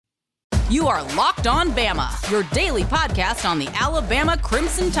You are Locked On Bama, your daily podcast on the Alabama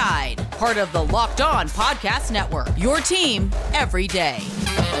Crimson Tide. Part of the Locked On Podcast Network, your team every day.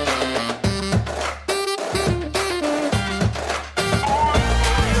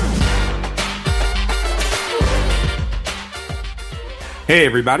 Hey,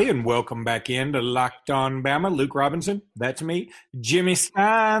 everybody, and welcome back into Locked On Bama. Luke Robinson, that's me. Jimmy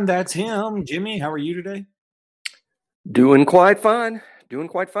Stein, that's him. Jimmy, how are you today? Doing quite fine.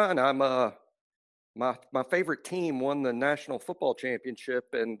 I'm my favorite team won the National Football Championship,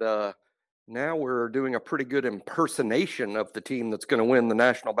 and now we're doing a pretty good impersonation of the team that's going to win the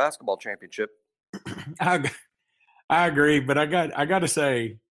National Basketball Championship. I agree, but I got to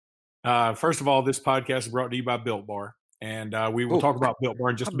say, first of all, this podcast is brought to you by Built Bar, and we will talk about Built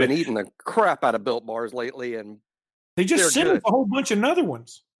Bar in just a bit. I've been eating the crap out of Built Bars lately, and they just sent us a whole bunch of other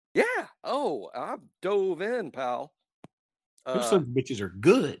ones. Yeah. Oh, I've dove in, pal. Those bitches are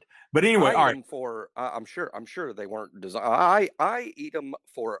good. But anyway, all right. I'm sure they weren't designed. I eat them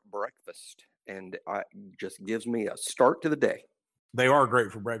for breakfast, and it just gives me a start to the day. They are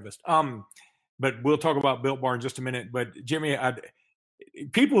great for breakfast. But we'll talk about Built Bar in just a minute. But Jimmy, I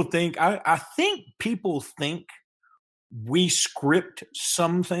think people think we script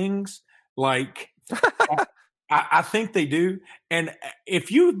some things. Like I think they do. And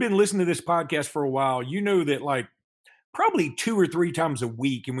if you've been listening to this podcast for a while, you know that like probably 2 or 3 times a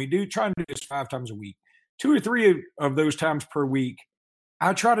week, and we do try and do this 5 times a week, 2 or 3 of those times per week,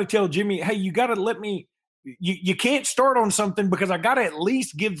 I try to tell Jimmy, hey, you got to let me, you can't start on something because I got to at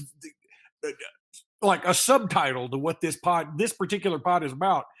least give like a subtitle to what this particular pod is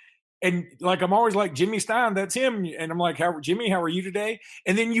about. And like, I'm always like, Jimmy Stein, that's him. And I'm like, Jimmy, how are you today?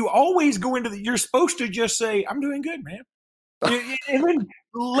 And then you always go into you're supposed to just say, I'm doing good, man. And then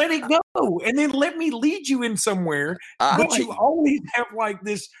let it go, and then let me lead you in somewhere. But you always have like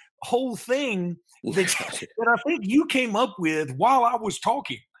this whole thing that I think you came up with while I was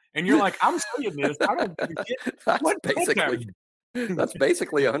talking, and you're like, "I'm saying this. I don't get That's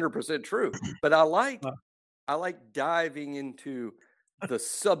basically 100% true. But I like diving into the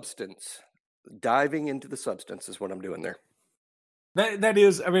substance. Diving into the substance is what I'm doing there. That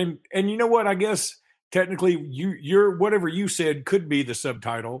is, I mean, and you know what? I guess. Technically, you're whatever you said could be the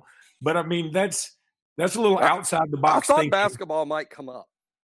subtitle, but I mean that's a little outside the box. I thought basketball might come up.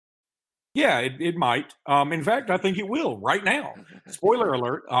 Yeah, it might. In fact, I think it will right now. Spoiler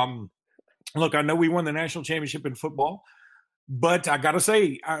alert. Look, I know we won the national championship in football, but I got to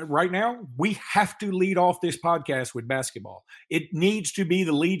say, right now we have to lead off this podcast with basketball. It needs to be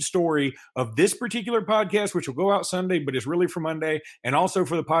the lead story of this particular podcast, which will go out Sunday, but it's really for Monday, and also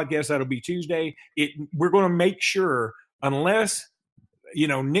for the podcast that'll be Tuesday. We're going to make sure, unless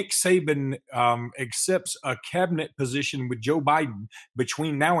Nick Saban accepts a cabinet position with Joe Biden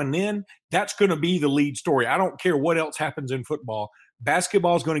between now and then, that's going to be the lead story. I don't care what else happens in football.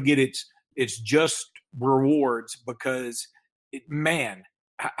 Basketball is going to get its just rewards because.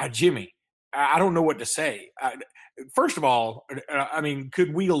 Jimmy, I don't know what to say. First of all, I mean,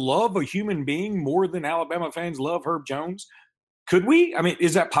 could we love a human being more than Alabama fans love Herb Jones? Could we? I mean,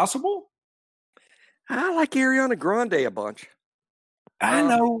 is that possible? I like Ariana Grande a bunch. I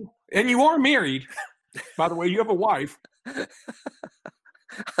know. And you are married. By the way, you have a wife.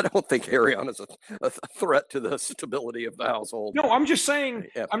 I don't think Ariana's a threat to the stability of the household. No, I'm just saying.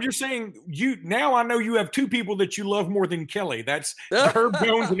 Yeah. I'm just saying. Now I know you have 2 people that you love more than Kelly. That's Herb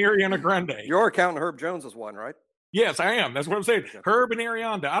Jones and Ariana Grande. You're counting Herb Jones as one, right? Yes, I am. That's what I'm saying. Yeah. Herb and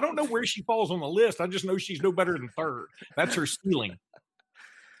Ariana. I don't know where she falls on the list. I just know she's no better than 3rd. That's her ceiling.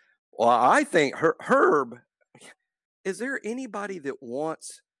 Well, I think Herb. Is there anybody that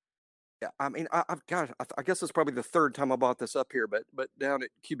wants? I mean, I guess it's probably the 3rd time I brought this up here, but down at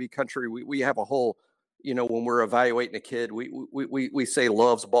QB Country, we have a whole, when we're evaluating a kid, we say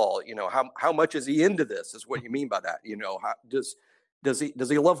loves ball. How much is he into this? Is what you mean by that? How, does he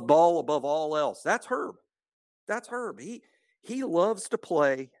love ball above all else? That's Herb. That's Herb. He loves to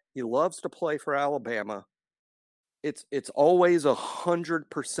play. He loves to play for Alabama. It's always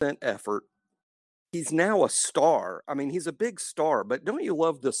 100% effort. He's now a star. I mean, he's a big star, but don't you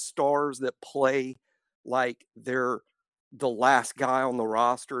love the stars that play like they're the last guy on the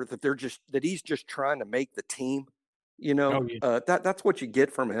roster, that he's just trying to make the team, that's what you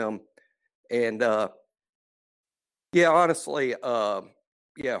get from him. And honestly,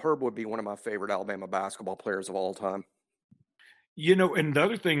 Herb would be one of my favorite Alabama basketball players of all time. And the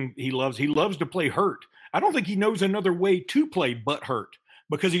other thing he loves to play hurt. I don't think he knows another way to play but hurt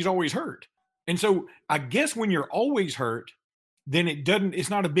because he's always hurt. And so I guess when you're always hurt, then it's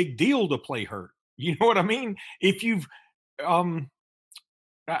not a big deal to play hurt. You know what I mean? If you've,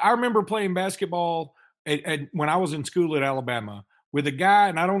 I remember playing basketball when I was in school at Alabama with a guy,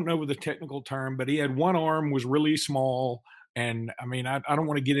 and I don't know the technical term, but he had one arm was really small. And I mean, I don't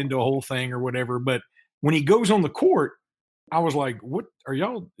want to get into a whole thing or whatever, but when he goes on the court, I was like, what are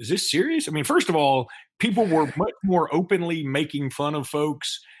y'all, is this serious? I mean, first of all, people were much more openly making fun of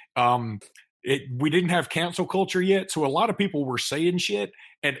folks. We didn't have cancel culture yet. So a lot of people were saying shit.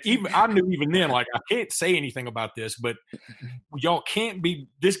 And I knew even then, like, I can't say anything about this, but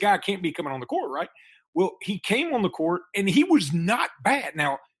this guy can't be coming on the court, right? Well, he came on the court and he was not bad.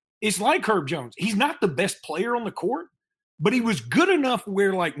 Now, it's like Herb Jones. He's not the best player on the court, but he was good enough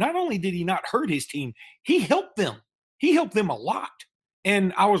where, like, not only did he not hurt his team, he helped them. He helped them a lot.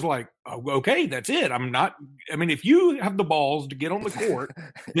 And I was like, oh, okay, that's it. If you have the balls to get on the court,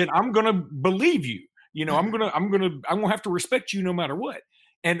 then I'm going to believe you. I'm going to have to respect you no matter what.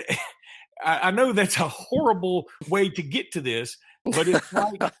 And I know that's a horrible way to get to this, but it's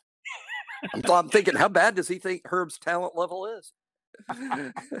like, I'm thinking, how bad does he think Herb's talent level is?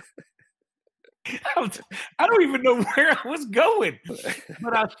 I don't even know where I was going,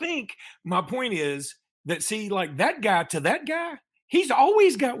 but I think my point is that, see, like that guy, he's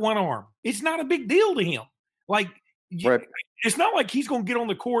always got one arm. It's not a big deal to him. Like, right. It's not like he's going to get on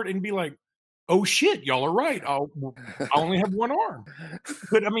the court and be like, oh shit, y'all are right. I only have one arm.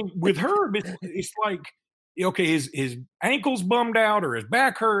 But I mean, with Herb, it's like, okay, his ankle's bummed out, or his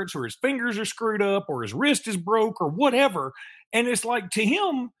back hurts, or his fingers are screwed up, or his wrist is broke, or whatever. And it's like, to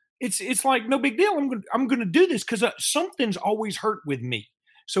him, it's like no big deal. I'm going to do this because something's always hurt with me,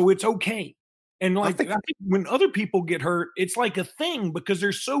 so it's okay. And like, I think when other people get hurt, it's like a thing because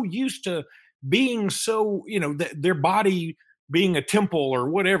they're so used to being so, their body being a temple or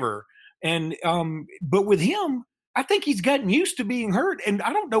whatever. And but with him, I think he's gotten used to being hurt, and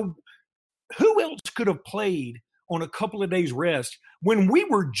I don't know who else could have played on a couple of days rest when we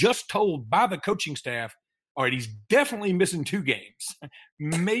were just told by the coaching staff, all right, he's definitely missing 2 games,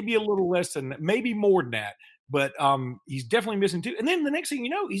 maybe a little less than that, maybe more than that, but he's definitely missing 2. And then the next thing you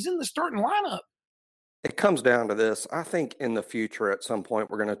know, he's in the starting lineup. It comes down to this. I think in the future, at some point,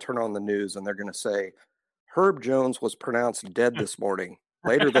 we're going to turn on the news and they're going to say, Herb Jones was pronounced dead this morning.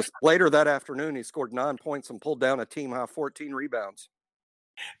 Later that afternoon, he scored 9 points and pulled down a team high 14 rebounds.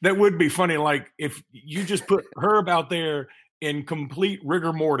 That would be funny. Like if you just put Herb out there in complete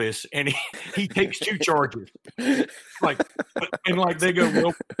rigor mortis and he takes 2 charges, and they go,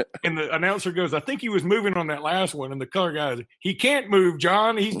 well, and the announcer goes, I think he was moving on that last one. And the color guy is, he can't move,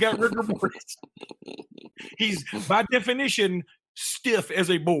 John. He's got rigor mortis. He's by definition stiff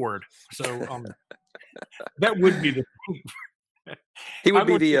as a board. So that would be the thing. He would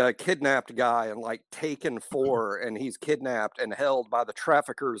be the kidnapped guy and like Taken 4, and he's kidnapped and held by the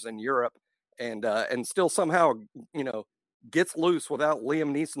traffickers in Europe, and still somehow gets loose without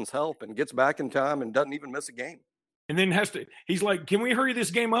Liam Neeson's help and gets back in time and doesn't even miss a game. And then he's like, can we hurry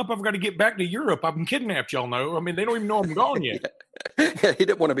this game up? I've got to get back to Europe. I'm kidnapped, y'all know. I mean, they don't even know I'm gone yet. Yeah, he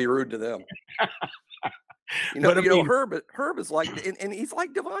didn't want to be rude to them. Herb is like, and he's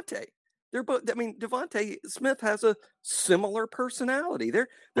like Devontae. They're both. I mean, Devontae Smith has a similar personality. They're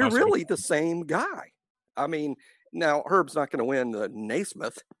really the same guy. I mean, now Herb's not going to win the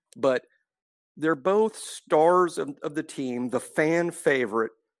Naismith, but they're both stars of the team, the fan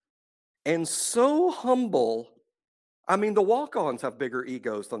favorite, and so humble. I mean, the walk-ons have bigger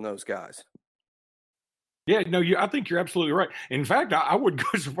egos than those guys. Yeah, no, I think you're absolutely right. In fact, I would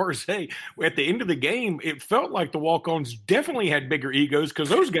go so far as to say at the end of the game, it felt like the walk-ons definitely had bigger egos because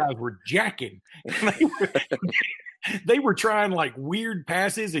those guys were jacking. They were trying like weird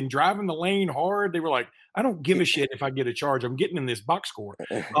passes and driving the lane hard. They were like, I don't give a shit if I get a charge. I'm getting in this box score.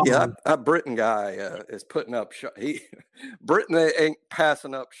 That Britton guy is putting up shots. Britton ain't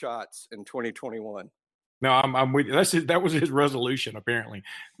passing up shots in 2021. No, I'm with you. That was his resolution apparently.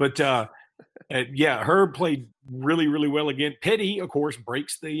 But Herb played really, really well again. Petty, of course,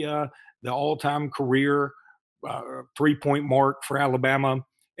 breaks the all-time career 3-point mark for Alabama.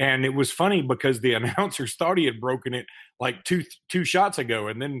 And it was funny because the announcers thought he had broken it like two shots ago.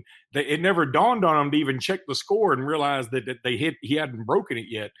 And then it never dawned on him to even check the score and realize that he hadn't broken it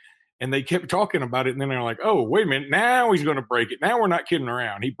yet. And they kept talking about it. And then they're like, oh, wait a minute. Now he's going to break it. Now we're not kidding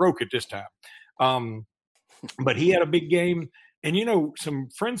around. He broke it this time. But he had a big game. And, some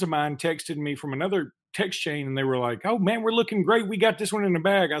friends of mine texted me from another text chain, and they were like, oh, man, we're looking great. We got this one in the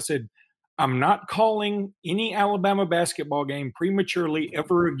bag. I said, I'm not calling any Alabama basketball game prematurely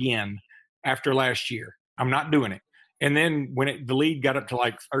ever again after last year. I'm not doing it. And then when the lead got up to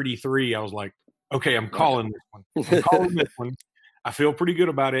like 33, I was like, okay, I'm calling this one. I feel pretty good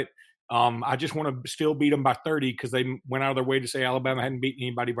about it. I just want to still beat them by 30 because they went out of their way to say Alabama hadn't beaten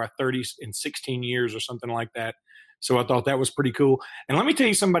anybody by 30 in 16 years or something like that. So I thought that was pretty cool. And let me tell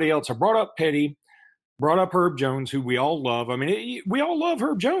you somebody else. I brought up Petty, brought up Herb Jones, who we all love. I mean, we all love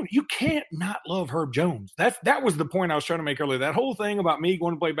Herb Jones. You can't not love Herb Jones. That was the point I was trying to make earlier. That whole thing about me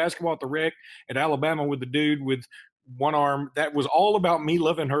going to play basketball at the rec at Alabama with the dude with one arm, that was all about me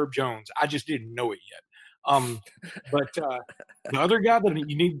loving Herb Jones. I just didn't know it yet. But the other guy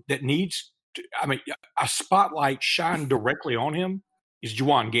that needs a spotlight shine directly on him is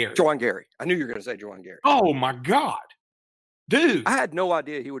Juwan Gary. Juwan Gary. I knew you were going to say Juwan Gary. Oh, my God. Dude. I had no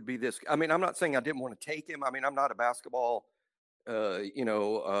idea he would be this. I mean, I'm not saying I didn't want to take him. I mean, I'm not a basketball,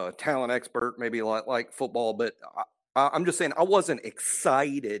 talent expert, maybe like football, but I'm just saying I wasn't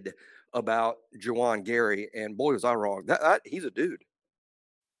excited about Juwan Gary, and boy, was I wrong. He's a dude.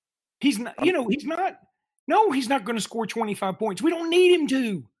 He's not, he's not. No, he's not going to score 25 points. We don't need him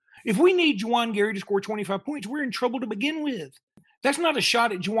to. If we need Juwan Gary to score 25 points, we're in trouble to begin with. That's not a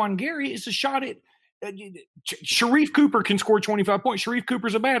shot at Juwan Gary. It's a shot at Sharif Cooper can score 25 points. Sharif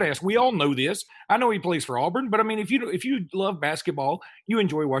Cooper's a badass. We all know this. I know he plays for Auburn, but I mean, if you love basketball, you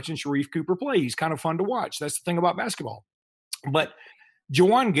enjoy watching Sharif Cooper play. He's kind of fun to watch. That's the thing about basketball. But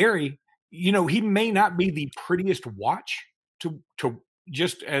Juwan Gary, he may not be the prettiest watch to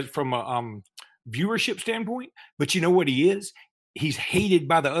just as from a viewership standpoint, but you know what he is? He's hated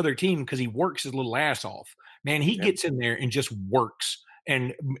by the other team because he works his little ass off. Man, he gets in there and just works.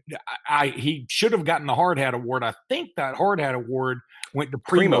 And he should have gotten the Hard Hat Award. I think that Hard Hat Award went to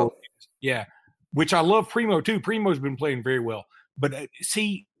Primo. Yeah, which I love Primo too. Primo's been playing very well. But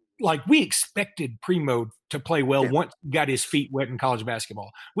we expected Primo to play well once he got his feet wet in college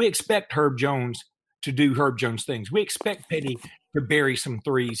basketball. We expect Herb Jones to do Herb Jones things. We expect Petty to bury some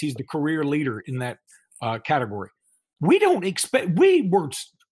threes. He's the career leader in that category. We were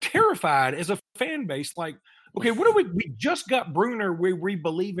terrified as a fan base, like, okay, what do we just got Bruner, we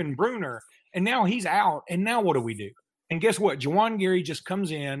believe in Bruner, and now he's out, and now what do we do? And guess what? Juwan Gary just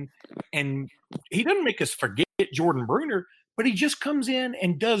comes in, and he doesn't make us forget Jordan Bruner, but he just comes in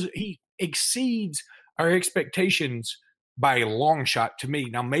and he exceeds our expectations by a long shot to me.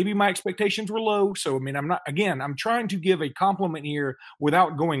 Now, maybe my expectations were low, so, I mean, I'm trying to give a compliment here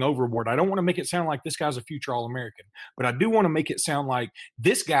without going overboard. I don't want to make it sound like this guy's a future All-American, but I do want to make it sound like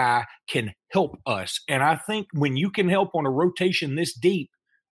this guy can help us. And I think when you can help on a rotation this deep,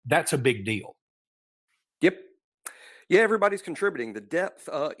 that's a big deal. Yep. Yeah, everybody's contributing. The depth,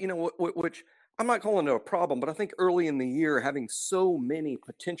 which I'm not calling it a problem, but I think early in the year, having so many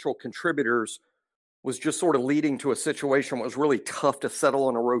potential contributors was just sort of leading to a situation where it was really tough to settle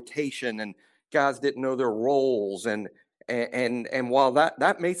on a rotation, and guys didn't know their roles. And while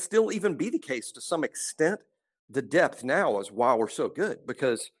that may still even be the case to some extent, the depth now is why we're so good,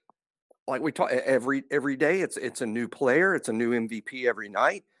 because like we talk every day, it's a new player, it's a new MVP every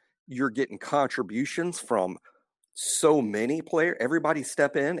night. You're getting contributions from so many players. Everybody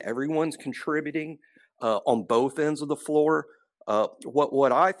step in, everyone's contributing on both ends of the floor.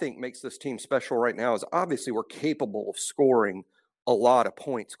 What I think makes this team special right now is obviously we're capable of scoring a lot of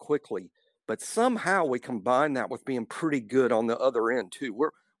points quickly, but somehow we combine that with being pretty good on the other end too.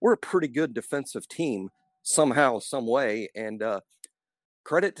 We're a pretty good defensive team somehow, some way, and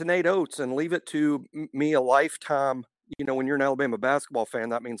credit to Nate Oates, and leave it to me a lifetime. When you're an Alabama basketball fan,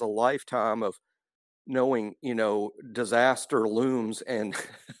 that means a lifetime of knowing, disaster looms, and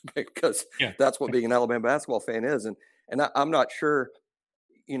because that's what being an Alabama basketball fan is. And I'm not sure,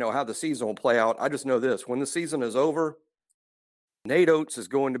 how the season will play out. I just know this: when the season is over, Nate Oates is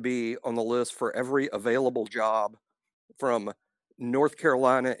going to be on the list for every available job, from North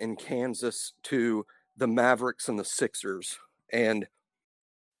Carolina and Kansas to the Mavericks and the Sixers. And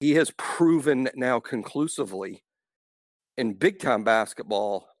he has proven now conclusively in big time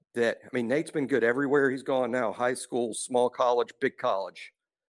basketball that, Nate's been good everywhere he's gone now: high school, small college, big college.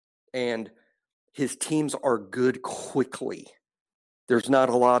 And his teams are good quickly. There's not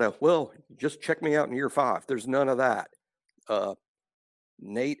a lot of, well, just check me out in year 5. There's none of that.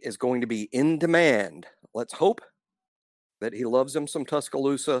 Nate is going to be in demand. Let's hope that he loves him some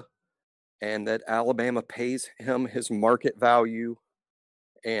Tuscaloosa, and that Alabama pays him his market value,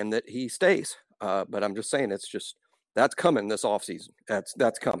 and that he stays. But I'm just saying, that's coming this offseason.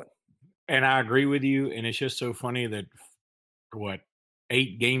 That's coming. And I agree with you. And it's just so funny that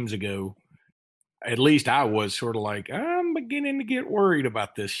 8 games ago, at least I was sort of like, I'm beginning to get worried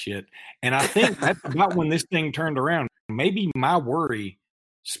about this shit. And I think that's about when this thing turned around. Maybe my worry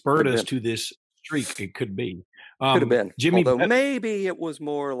spurred us to this streak. It could be. Could have been. Jimmy, although maybe it was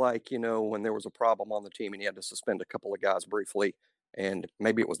more like, when there was a problem on the team and he had to suspend a couple of guys briefly, and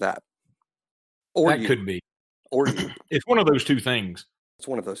maybe it was that. Or that could be. Or you. It's one of those two things. It's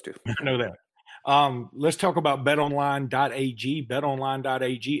one of those two. I know that. Let's talk about betonline.ag.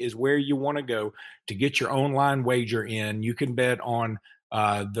 Betonline.ag is where you want to go to get your online wager in. You can bet on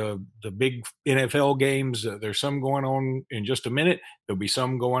the big NFL games. There's some going on in just a minute. There'll be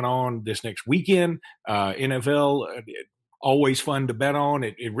some going on this next weekend. NFL, always fun to bet on.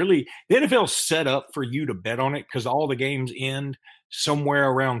 It really, the NFL's set up for you to bet on it because all the games end somewhere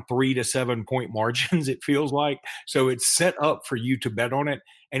around 3 to 7 point margins, it feels like. So it's set up for you to bet on it.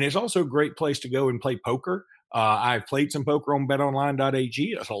 And it's also a great place to go and play poker. I've played some poker on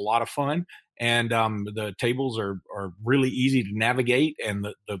betonline.ag. It's a lot of fun. And the tables are really easy to navigate. And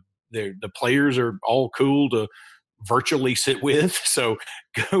the players are all cool to virtually sit with. So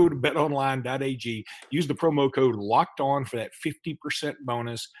go to betonline.ag, use the promo code Locked On for that 50%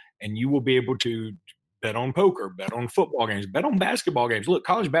 bonus, and you will be able to bet on poker, bet on football games, bet on basketball games. Look,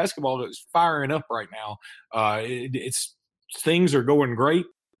 college basketball is firing up right now. Things are going great,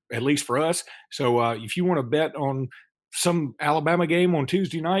 at least for us. So if you want to bet on some Alabama game on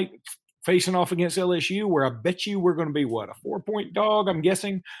Tuesday night, facing off against LSU, where I bet you we're going to be, what, a 4-point dog, I'm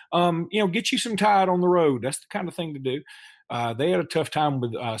guessing, get you some Tide on the road. That's the kind of thing to do. They had a tough time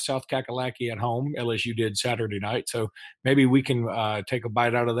with South Kakalaki at home. LSU did Saturday night. So maybe we can take a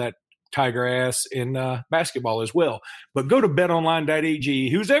bite out of that tiger ass in basketball as well. But go to betonline.ag.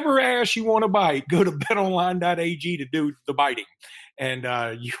 Who's ever asked you want to bite, go to betonline.ag to do the biting. And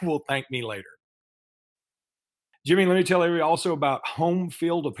you will thank me later. Jimmy, let me tell everybody also about Home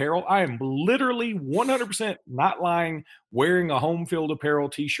Field Apparel. I am literally 100% not lying, wearing a Home Field Apparel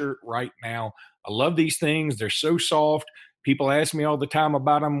t-shirt right now. I love these things. They're so soft. People ask me all the time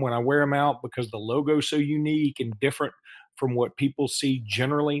about them when I wear them out because the logo is so unique and different from what people see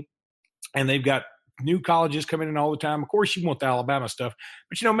generally. And they've got new colleges coming in all the time. Of course, you want the Alabama stuff,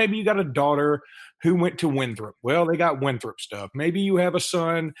 but maybe you got a daughter who went to Winthrop. Well, they got Winthrop stuff. Maybe you have a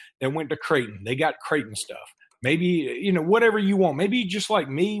son that went to Creighton. They got Creighton stuff. Maybe, whatever you want. Maybe just like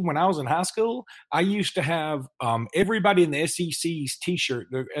me, when I was in high school, I used to have everybody in the SEC's t-shirt.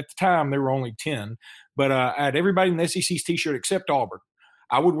 At the time, there were only 10, but I had everybody in the SEC's t-shirt except Auburn.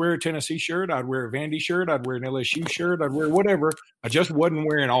 I would wear a Tennessee shirt. I'd wear a Vandy shirt. I'd wear an LSU shirt. I'd wear whatever. I just wasn't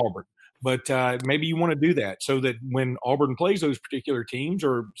wearing Auburn. But maybe you want to do that so that when Auburn plays those particular teams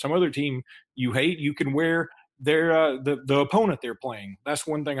or some other team you hate, you can wear their the opponent they're playing. That's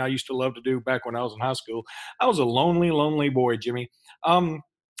one thing I used to love to do back when I was in high school. I was a lonely, lonely boy, Jimmy.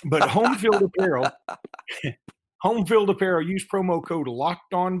 But Home Field Apparel, use promo code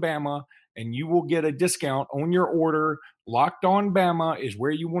Locked On Bama, and you will get a discount on your order. Locked On Bama is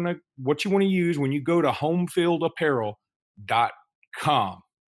where what you want to use when you go to homefieldapparel.com.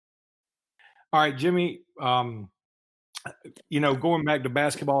 All right, Jimmy, going back to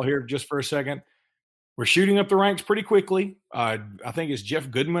basketball here just for a second, we're shooting up the ranks pretty quickly. I think it's Jeff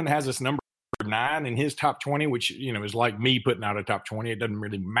Goodman has us number 9 in his top 20, which, is like me putting out a top 20. It doesn't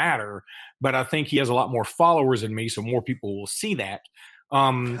really matter, but I think he has a lot more followers than me, so more people will see that.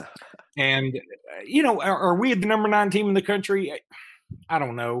 Are we the number 9 team in the country? I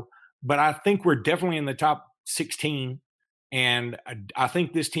don't know, but I think we're definitely in the top 16. And I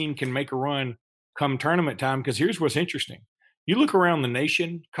think this team can make a run come tournament time because here's what's interesting. You look around the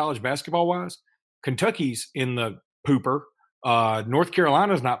nation, college basketball-wise, Kentucky's in the pooper. North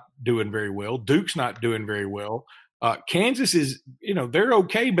Carolina's not doing very well. Duke's not doing very well. Kansas is, they're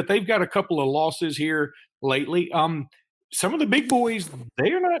okay, but they've got a couple of losses here lately. Some of the big boys,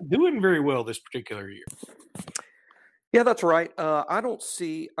 they are not doing very well this particular year. Yeah, that's right.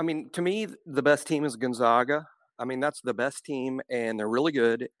 To me, the best team is Gonzaga. That's the best team, and they're really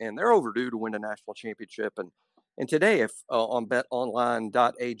good, and they're overdue to win a national championship. And today, if on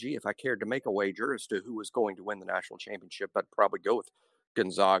betonline.ag, if I cared to make a wager as to who was going to win the national championship, I'd probably go with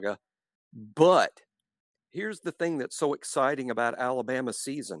Gonzaga. But here's the thing that's so exciting about Alabama's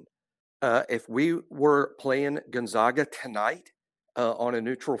season. If we were playing Gonzaga tonight on a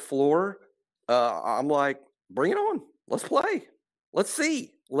neutral floor, I'm like, bring it on. Let's play. Let's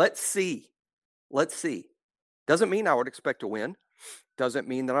see. Doesn't mean I would expect to win. Doesn't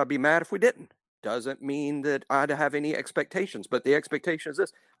mean that I'd be mad if we didn't. Doesn't mean that I'd have any expectations. But the expectation is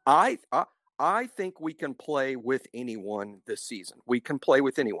this. I think we can play with anyone this season. We can play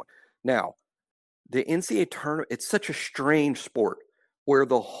with anyone. Now, the NCAA tournament, it's such a strange sport where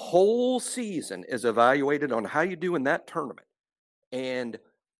the whole season is evaluated on how you do in that tournament. And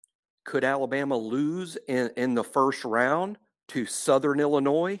could Alabama lose in the first round to Southern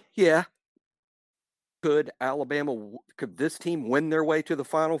Illinois? Yeah. Could this team win their way to the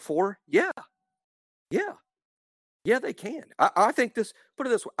Final Four? Yeah. Yeah, they can. I think this, put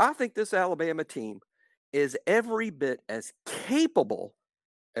it this way, I think this Alabama team is every bit as capable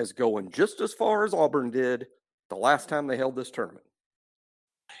as going just as far as Auburn did the last time they held this tournament.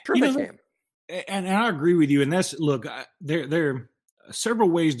 Sure, they can. And I agree with you. And that's, look, there are several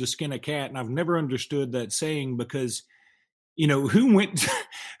ways to skin a cat, and I've never understood that saying because, who went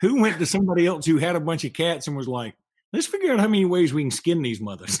to somebody else who had a bunch of cats and was like, let's figure out how many ways we can skin these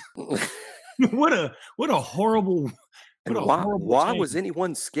mothers. What a horrible. Why was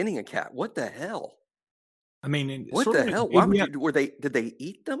anyone skinning a cat? What the hell? I mean, what the hell? Why did they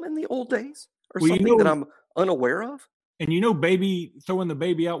eat them in the old days or something that I'm unaware of? And throwing the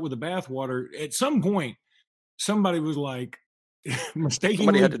baby out with the bathwater. At some point, somebody was like, mistakenly,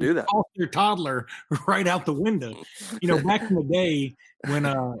 somebody had to do that. Toss their toddler right out the window. Back in the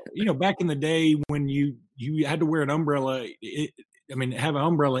day when you had to wear an umbrella. Have an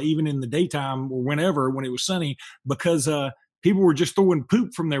umbrella even in the daytime or whenever when it was sunny because people were just throwing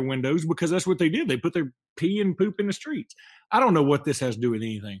poop from their windows because that's what they did. They put their pee and poop in the streets. I don't know what this has to do with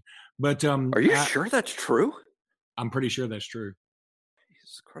anything, but are you sure that's true? I'm pretty sure that's true.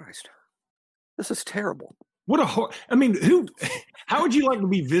 Jesus Christ, this is terrible. How would you like to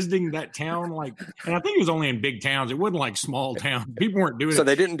be visiting that town? And I think it was only in big towns. It wasn't like small towns. People weren't doing it. So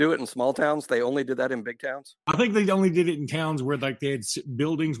they didn't do it in small towns. They only did that in big towns. I think they only did it in towns where they had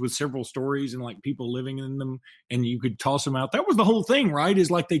buildings with several stories and people living in them, and you could toss them out. That was the whole thing, right? Is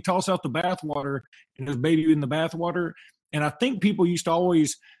they toss out the bathwater and there's baby in the bathwater. And I think people used to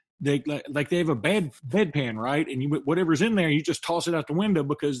always. They have a bedpan, right? And whatever's in there, you just toss it out the window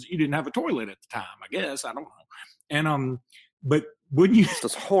because you didn't have a toilet at the time. I guess I don't know. And but wouldn't you? This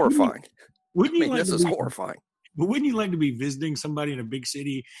is horrifying. This is horrifying. But wouldn't you like to be visiting somebody in a big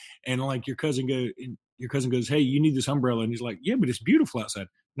city and your cousin goes, hey, you need this umbrella, and he's like, yeah, but it's beautiful outside.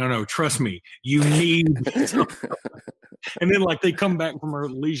 No, trust me, you need. And then they come back from a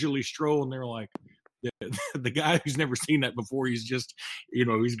leisurely stroll and they're like. The guy who's never seen that before, he's just,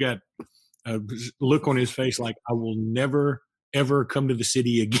 he's got a look on his face like, I will never, ever come to the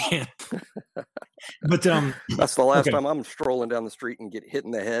city again. But that's the last time I'm strolling down the street and get hit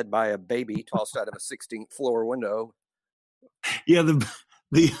in the head by a baby tossed out of a 16th floor window. Yeah, the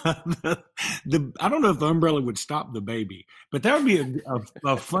I don't know if the umbrella would stop the baby, but that would be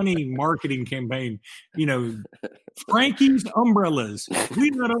a funny marketing campaign. Frankie's umbrellas. We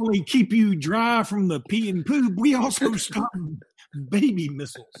not only keep you dry from the pee and poop, we also stop baby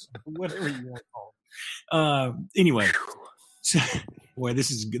missiles, whatever you want to call them. Anyway, so, boy,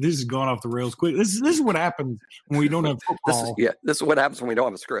 this is going off the rails quick. This is what happens when we don't have football. This is what happens when we don't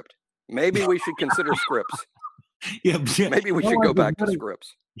have a script. Maybe we should consider scripts. Yeah, maybe we should go back to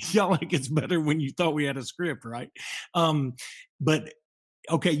scripts. Y'all it's better when you thought we had a script, right? But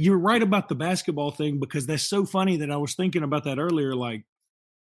okay, you're right about the basketball thing because that's so funny that I was thinking about that earlier.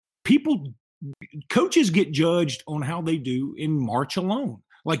 Coaches get judged on how they do in March alone.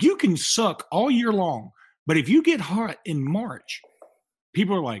 You can suck all year long, but if you get hot in March,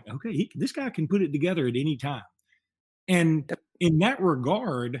 people are like, okay, this guy can put it together at any time. And in that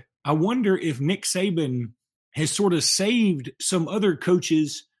regard, I wonder if Nick Saban has sort of saved some other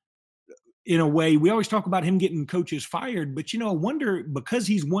coaches in a way. We always talk about him getting coaches fired, but I wonder because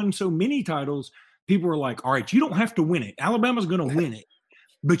he's won so many titles, people are like, all right, you don't have to win it. Alabama's going to win it,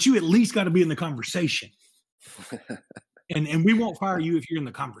 but you at least got to be in the conversation. and we won't fire you if you're in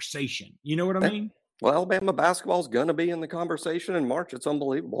the conversation. You know what I mean? Well, Alabama basketball is going to be in the conversation in March. It's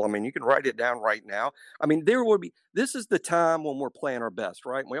unbelievable. You can write it down right now. This is the time when we're playing our best,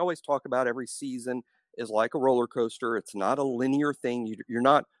 right? And we always talk about every season is like a roller coaster. It's not a linear thing. You're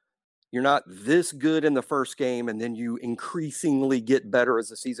not this good in the first game and then you increasingly get better as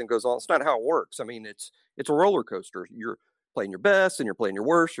the season goes on. It's not how it works. It's a roller coaster. You're playing your best and you're playing your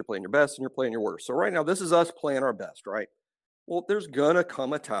worst. You're playing your best and you're playing your worst. So right now, this is us playing our best, right? Well, there's going to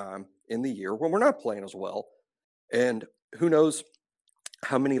come a time in the year when we're not playing as well. And who knows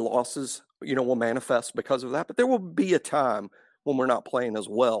how many losses, will manifest because of that. But there will be a time when we're not playing as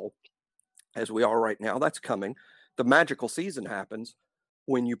well as we are right now. That's coming. The magical season happens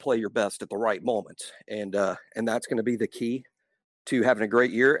when you play your best at the right moments. And that's going to be the key to having a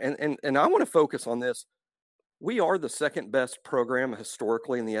great year. And I want to focus on this. We are the second best program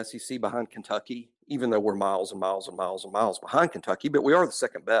historically in the SEC behind Kentucky, even though we're miles and miles and miles and miles behind Kentucky, but we are the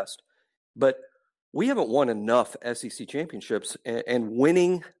second best. But we haven't won enough SEC championships, and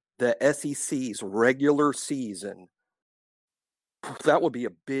winning the SEC's regular season, that would be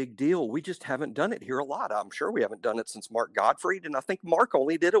a big deal. We just haven't done it here a lot. I'm sure we haven't done it since Mark Gottfried, and I think Mark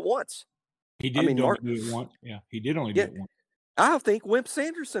only did it once. He did only do it once. Yeah, he did only do it once. I think Wimp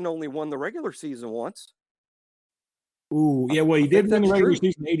Sanderson only won the regular season once. Ooh, yeah. Well, he did win the regular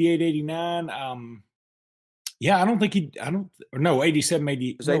true. season, 88, 89. Yeah, I don't think no, 87, 80.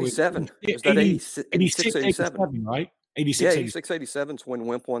 It was no, 87. It was 80, that 86, 86, 87, right? 86, Yeah, 86. 86, 87 is when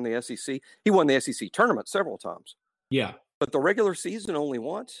Wimp won the SEC. He won the SEC tournament several times. Yeah. But the regular season only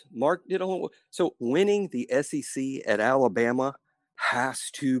once. Mark did only. So winning the SEC at Alabama has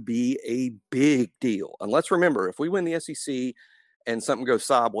to be a big deal. And let's remember, if we win the SEC and something goes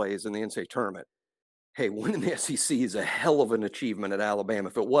sideways in the NCAA tournament, hey, winning the SEC is a hell of an achievement at Alabama.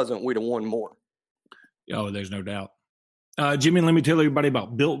 If it wasn't, we'd have won more. Oh, there's no doubt. Jimmy, let me tell everybody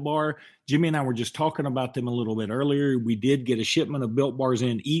about Built Bar. Jimmy and I were just talking about them a little bit earlier. We did get a shipment of Built Bars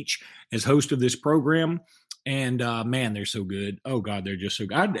in each as host of this program. And, man, they're so good. Oh, God, they're just so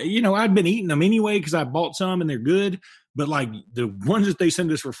good. I'd been eating them anyway because I bought some and they're good. But, like, the ones that they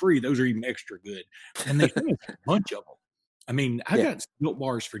send us for free, those are even extra good. And they send us a bunch of them. I mean, I got Built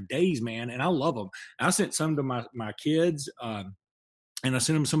Bars for days, man, and I love them. I sent some to my kids, and I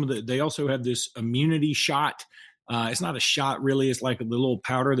sent them some of they also have this immunity shot. It's not a shot, really. It's like the little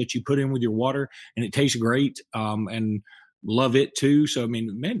powder that you put in with your water, and it tastes great. And love it too. So, I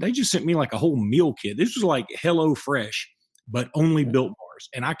mean, man, they just sent me like a whole meal kit. This was like Hello Fresh, but only Built Bars.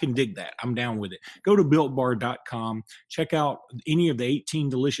 And I can dig that. I'm down with it. Go to BuiltBar.com. Check out any of the 18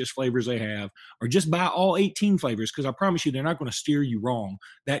 delicious flavors they have, or just buy all 18 flavors, because I promise you they're not going to steer you wrong.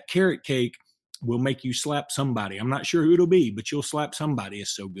 That carrot cake will make you slap somebody. I'm not sure who it'll be, but you'll slap somebody.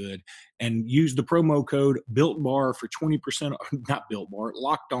 It's so good. And use the promo code BuiltBar for 20%, not Built Bar,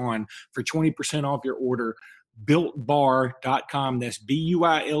 Locked On for 20% off your order. BuiltBar.com. That's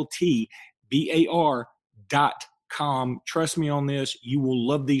BuiltBar.com. Trust me on this. You will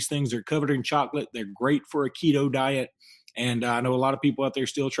love these things. They're covered in chocolate. They're great for a keto diet. And I know a lot of people out there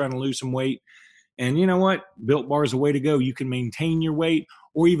still trying to lose some weight. And you know what? Built Bar is the way to go. You can maintain your weight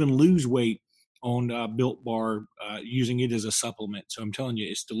or even lose weight on Built Bar using it as a supplement. So I'm telling you,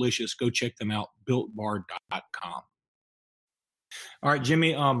 it's delicious. Go check them out, BuiltBar.com. All right,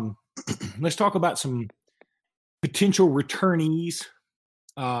 Jimmy, let's talk about some potential returnees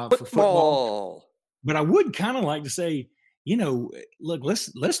for football. But I would kind of like to say, look,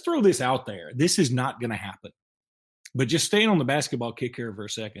 let's throw this out there. This is not going to happen. But just staying on the basketball kick here for a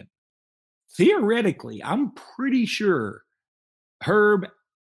second. Theoretically, I'm pretty sure Herb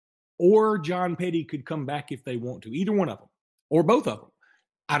or John Petty could come back if they want to, either one of them or both of them.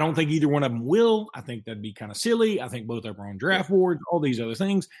 I don't think either one of them will. I think that'd be kind of silly. I think both of them are on draft boards, all these other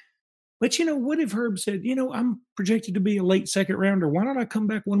things. But, what if Herb said, I'm projected to be a late second rounder. Why don't I come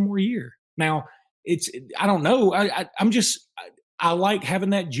back one more year? Now, I don't know. I like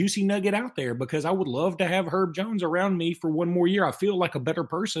having that juicy nugget out there because I would love to have Herb Jones around me for one more year. I feel like a better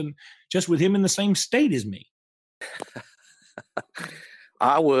person just with him in the same state as me.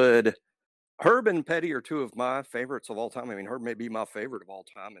 I would. Herb and Petty are two of my favorites of all time. I mean, Herb may be my favorite of all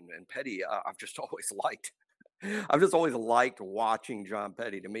time, and Petty, I've just always liked. I've just always liked watching John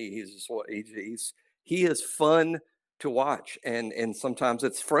Petty. To me, he is fun to watch, and sometimes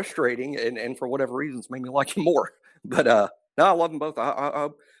it's frustrating, and for whatever reasons, made me like him more. But no, I love them both. I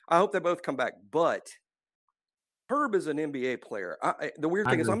hope they both come back. But Herb is an NBA player. The weird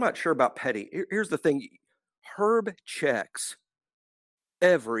thing is, I'm not sure about Petty. Here's the thing: Herb checks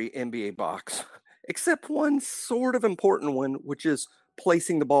every NBA box except one sort of important one, which is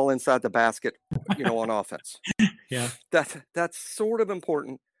placing the ball inside the basket, on offense. Yeah. That's sort of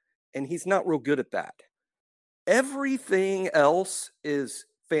important, and he's not real good at that. Everything else is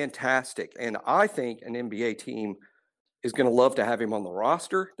fantastic, and I think an NBA team is going to love to have him on the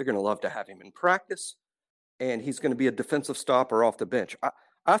roster. They're going to love to have him in practice, and he's going to be a defensive stopper off the bench.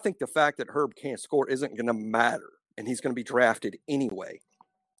 I think the fact that Herb can't score isn't going to matter, and he's going to be drafted anyway,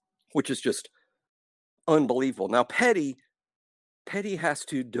 which is just unbelievable. Now, Petty has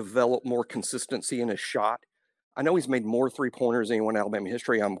to develop more consistency in his shot. I know he's made more three-pointers than anyone in Alabama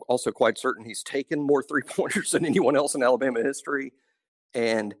history. I'm also quite certain he's taken more three-pointers than anyone else in Alabama history.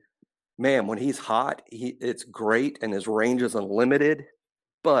 And, man, when he's hot, it's great, and his range is unlimited.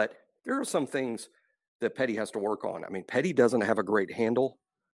 But there are some things that Petty has to work on. I mean, Petty doesn't have a great handle.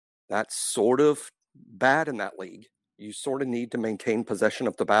 That's sort of bad in that league. You sort of need to maintain possession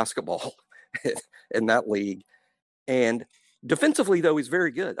of the basketball in that league. And defensively, though, he's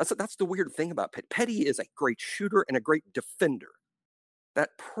very good. That's the weird thing about Petty. Petty is a great shooter and a great defender. That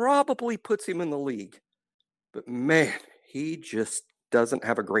probably puts him in the league. But, man, he just doesn't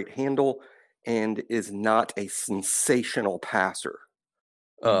have a great handle and is not a sensational passer.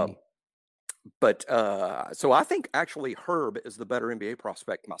 So I think actually Herb is the better NBA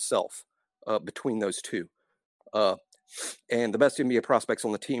prospect myself between those two. And the best NBA prospects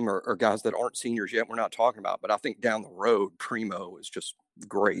on the team are guys that aren't seniors yet. We're not talking about, but I think down the road, Primo is just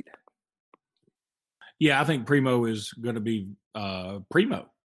great. Yeah, I think Primo is going to be Primo.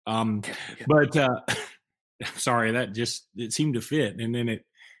 But sorry, it seemed to fit, and then it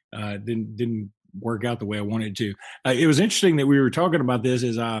didn't work out the way I wanted to. It was interesting that we were talking about this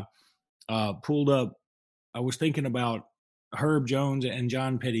as I pulled up. I was thinking about Herb Jones and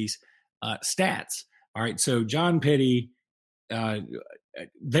John Petty's stats. All right, so John Petty,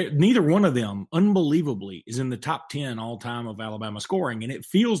 neither one of them, unbelievably, is in the top 10 all time of Alabama scoring, and it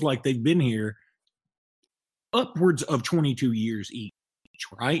feels like they've been here upwards of 22 years each,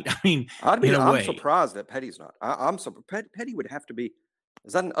 right? I mean, I'm surprised that Petty's not. Petty would have to be.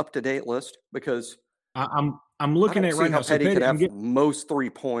 Is that an up-to-date list? Because I'm looking at right now. Petty could have most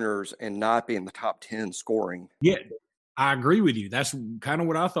 3-pointers and not be in the top 10 scoring. Yeah, I agree with you. That's kind of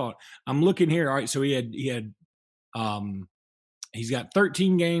what I thought. I'm looking here. All right, so he's got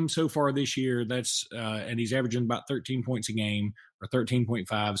 13 games so far this year. That's and he's averaging about 13 points a game, or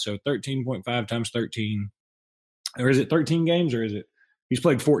 13.5. So 13.5 times 13. Or is it 13 games, or is it he's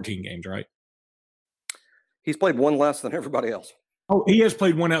played 14 games, right? He's played one less than everybody else. Oh, he has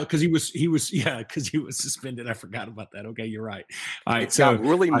played one out because he was suspended. I forgot about that. Okay, you're right. All right, it got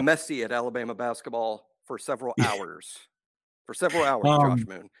really messy at Alabama basketball for several hours. For several hours, Josh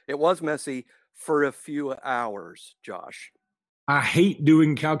Moon. It was messy for a few hours, Josh. I hate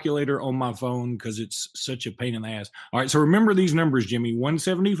doing calculator on my phone because it's such a pain in the ass. All right, so remember these numbers, Jimmy.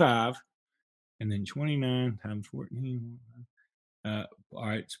 175. And then 29 times 14. All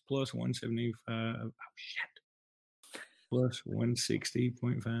right, it's plus 175. Oh, shit. Plus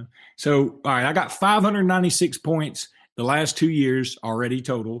 160.5. So, all right, I got 596 points the last 2 years already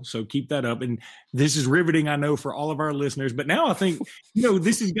total. So keep that up. And this is riveting, I know, for all of our listeners. But now I think,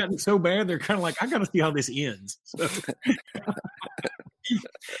 this has gotten so bad, they're kind of like, I got to see how this ends.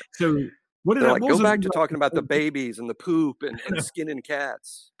 So what did I go back to talking about the babies and the poop and skinning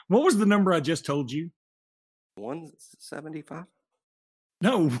cats? What was the number I just told you? 175?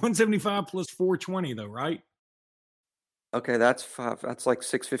 No, 175 plus 420 though, right? Okay, that's 5. That's like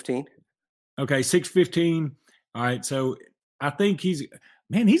 615. Okay, 615. All right, so I think he's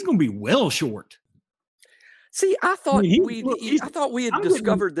going to be well short. See, I thought we had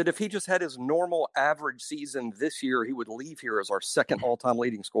discovered that if he just had his normal average season this year, he would leave here as our second all-time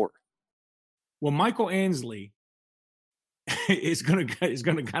leading scorer. Well, Michael Ansley is going to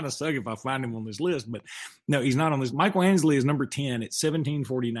kind of suck if I find him on this list, but no, he's not on this. Michael Ansley is number 10 at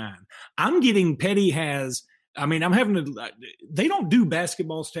 1749. I'm getting Petty has. I mean, I'm having to. They don't do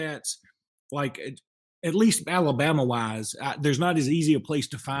basketball stats like at least Alabama wise. There's not as easy a place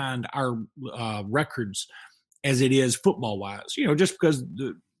to find our records as it is football wise. Just because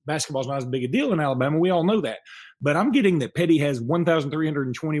the basketball's not as big a deal in Alabama, we all know that. But I'm getting that Petty has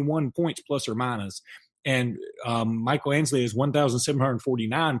 1,321 points plus or minus. And Michael Ansley has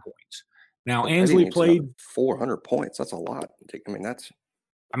 1,749 points. Now, Ansley played 400 points. That's a lot.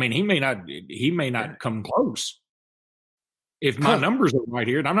 I mean, he may not come close. If my numbers are right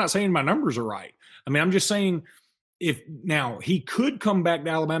here, and I'm not saying my numbers are right. I mean, I'm just saying now he could come back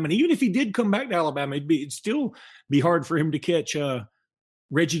to Alabama, and even if he did come back to Alabama, it'd still be hard for him to catch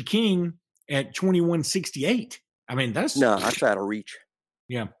Reggie King at 2168. I mean, that's out of reach.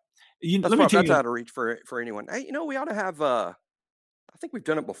 Yeah. That's out of reach for anyone. Hey, we ought to have. I think we've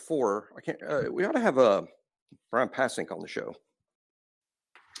done it before. We ought to have Brian Passink on the show.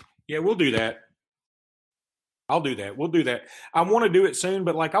 Yeah, we'll do that. I'll do that. We'll do that. I want to do it soon,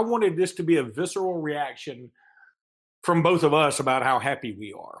 but I wanted this to be a visceral reaction from both of us about how happy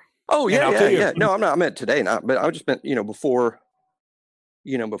we are. Oh yeah. No, I'm not. I meant today, not. But I just meant before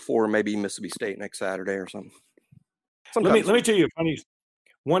maybe Mississippi State next Saturday or something. Let me tell you a funny.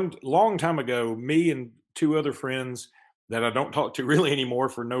 One long time ago, me and 2 other friends that I don't talk to really anymore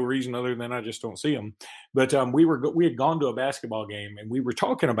for no reason other than I just don't see them. But we had gone to a basketball game, and we were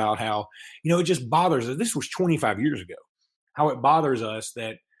talking about how it just bothers us. This was 25 years ago. How it bothers us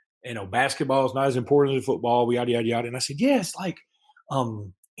that basketball is not as important as football. Yada yada yada. And I said, yes,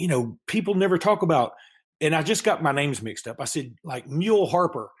 people never talk about. And I just got my names mixed up. I said Mule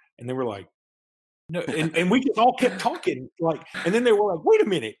Harper, and they were like. No, and we just all kept talking, and then they were like, wait a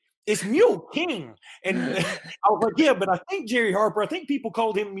minute, it's Mule King. And I was like, yeah, but I think Jerry Harper, I think people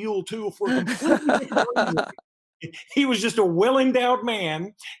called him Mule too. If we're completely he was just a well-endowed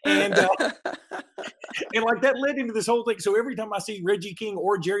man. And that led into this whole thing. So every time I see Reggie King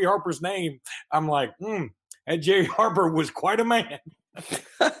or Jerry Harper's name, I'm like, that Jerry Harper was quite a man.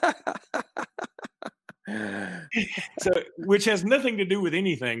 So, which has nothing to do with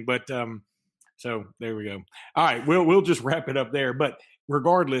anything, but So there we go. All right, we'll just wrap it up there. But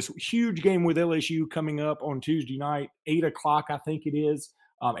regardless, huge game with LSU coming up on Tuesday night, 8:00, I think it is.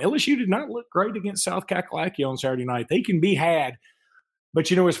 LSU did not look great against South Kakalaki on Saturday night. They can be had. But,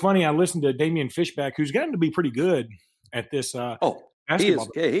 it's funny. I listened to Damian Fishback, who's gotten to be pretty good at this basketball.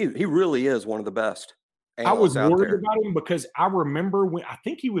 He really is one of the best. I was worried about him because I remember when I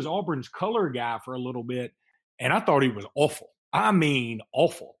think he was Auburn's color guy for a little bit, and I thought he was awful. I mean,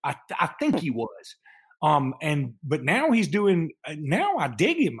 awful. I think he was. But now he's doing. Now I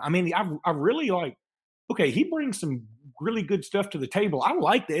dig him. I mean, I really like. Okay, he brings some really good stuff to the table. I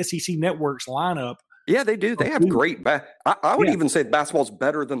like the SEC Network's lineup. Yeah, they do. They have great. I would even say basketball's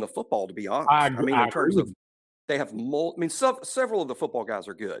better than the football, to be honest. I agree. In terms of they have several of the football guys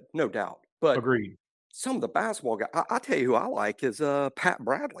are good, no doubt. But agreed. Some of the basketball guys, I tell you who I like is Pat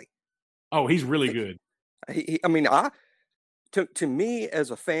Bradley. Oh, he's really good. To me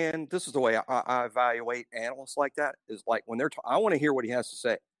as a fan, this is the way I evaluate analysts like that. Is like when I want to hear what he has to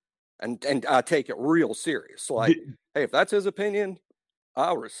say, and I take it real serious. Like, hey, if that's his opinion,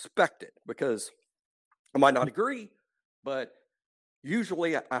 I'll respect it because I might not agree, but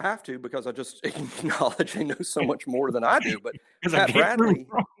usually I have to because I just acknowledge he knows so much more than I do. But Pat Bradley.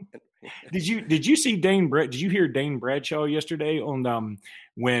 Did you see Did you hear Dane Bradshaw yesterday on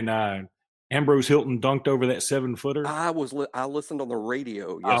when Ambrose Hilton dunked over that 7-footer? I listened on the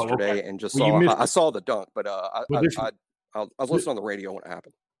radio yesterday and just I saw the dunk, but I was listening on the radio when it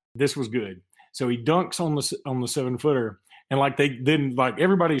happened. This was good. So he dunks on the 7-footer, and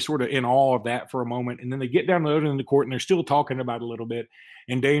everybody's sort of in awe of that for a moment, and then they get down the other end of the court and they're still talking about it a little bit.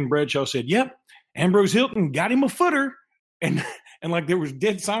 And Dane Bradshaw said, "Yep, Ambrose Hilton got him a footer," and there was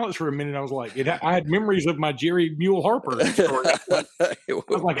dead silence for a minute. I was like, I had memories of my Jerry Mule Harper story. I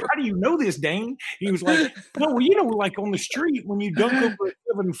was like, "How do you know this, Dane?" He was like, "No, well, like on the street when you dunk over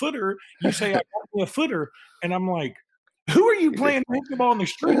a 7-footer, you say I got me a footer," and I'm like, "Who are you playing basketball on the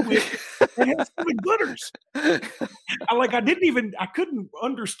street with that has 7-footers?" I couldn't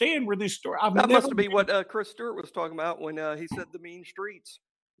understand where this story. That must be what Chris Stewart was talking about when he said the mean streets.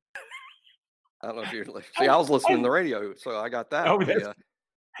 I don't know if you're listening. I was listening to the radio, so I got that.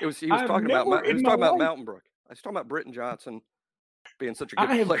 He was talking about Mountain Brook. I was talking about Britton Johnson being such a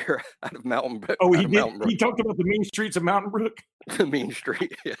good player out of Mountain Brook. Oh, he did. He talked about the mean streets of Mountain Brook. The mean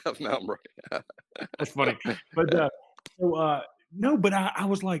street of Mountain Brook. That's funny. But but I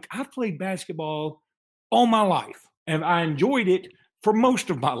was like, I've played basketball all my life, and I enjoyed it for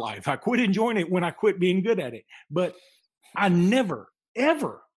most of my life. I quit enjoying it when I quit being good at it. But I never,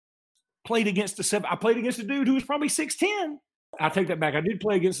 ever played against I played against a dude who was probably 6'10". I take that back. I did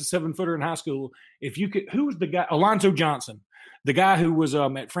play against a 7-footer in high school. Who was the guy? Alonzo Johnson, the guy who was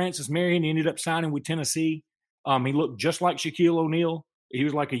at Francis Marion. He ended up signing with Tennessee. He looked just like Shaquille O'Neal. He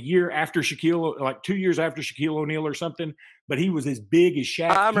was like a year after Shaquille, like 2 years after Shaquille O'Neal or something. But he was as big as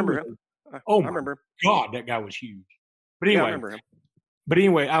Shaq. I remember him. I remember him. God, that guy was huge. But anyway, I remember him. But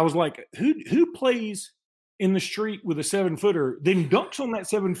anyway, I was like, who plays in the street with a 7-footer, then dunks on that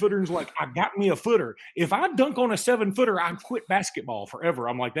 7-footer and is like, I got me a footer. If I dunk on a 7-footer, I quit basketball forever.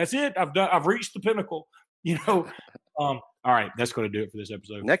 I'm like, that's it. I've reached the pinnacle. All right, that's going to do it for this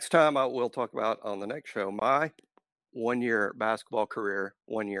episode. Next time I will talk about on the next show my 1-year basketball career,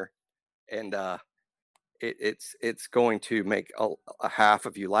 1 year, and it's going to make a half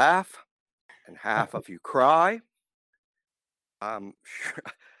of you laugh and half of you cry. I'm sure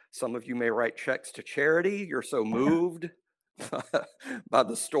some of you may write checks to charity. You're so moved by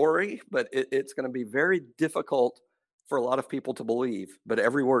the story, but it's going to be very difficult for a lot of people to believe, but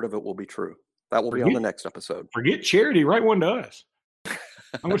every word of it will be true. That will be on the next episode. Forget charity, write one to us.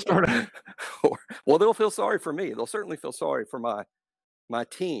 I'm going to start. Well, they'll feel sorry for me. They'll certainly feel sorry for my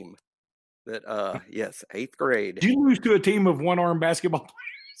team. That yes, 8th grade. Did you lose to a team of one-arm basketball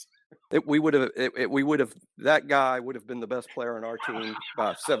players? We would have. That guy would have been the best player on our team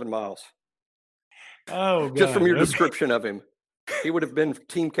by 7 miles. Oh, God. Just from your description of him, he would have been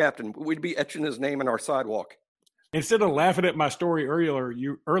team captain. We'd be etching his name in our sidewalk. Instead of laughing at my story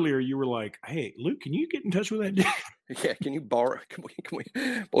earlier, you were like, "Hey, Luke, can you get in touch with that dude?" Yeah, can you borrow? Can we?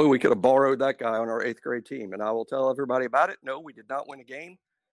 Boy, we could have borrowed that guy on our 8th grade team, and I will tell everybody about it. No, we did not win a game,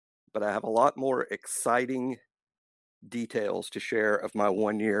 but I have a lot more exciting details to share of my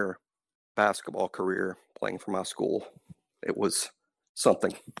 1-year basketball career playing for my school. It was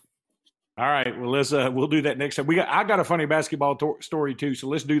something. All right. Well, we'll do that next time. I got a funny basketball story too, so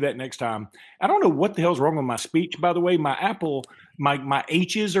let's do that next time. I don't know what the hell's wrong with my speech, by the way. My Apple, my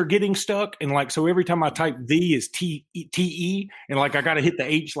H's are getting stuck, and so every time I type V is T-E, and I got to hit the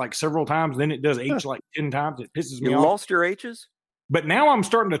H several times, then it does H 10 times. It pisses me off. You lost your H's? But now I'm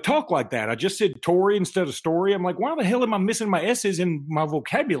starting to talk like that. I just said Tory instead of story. I'm like, why the hell am I missing my S's in my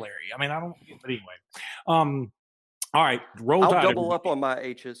vocabulary? I mean, I don't. But anyway, all right, roll Tide. I'll double up on my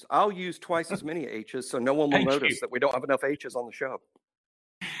H's. I'll use twice as many H's, so no one will notice that we don't have enough H's on the show.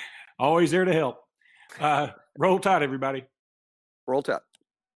 Always there to help. Roll Tide, everybody. Roll Tide.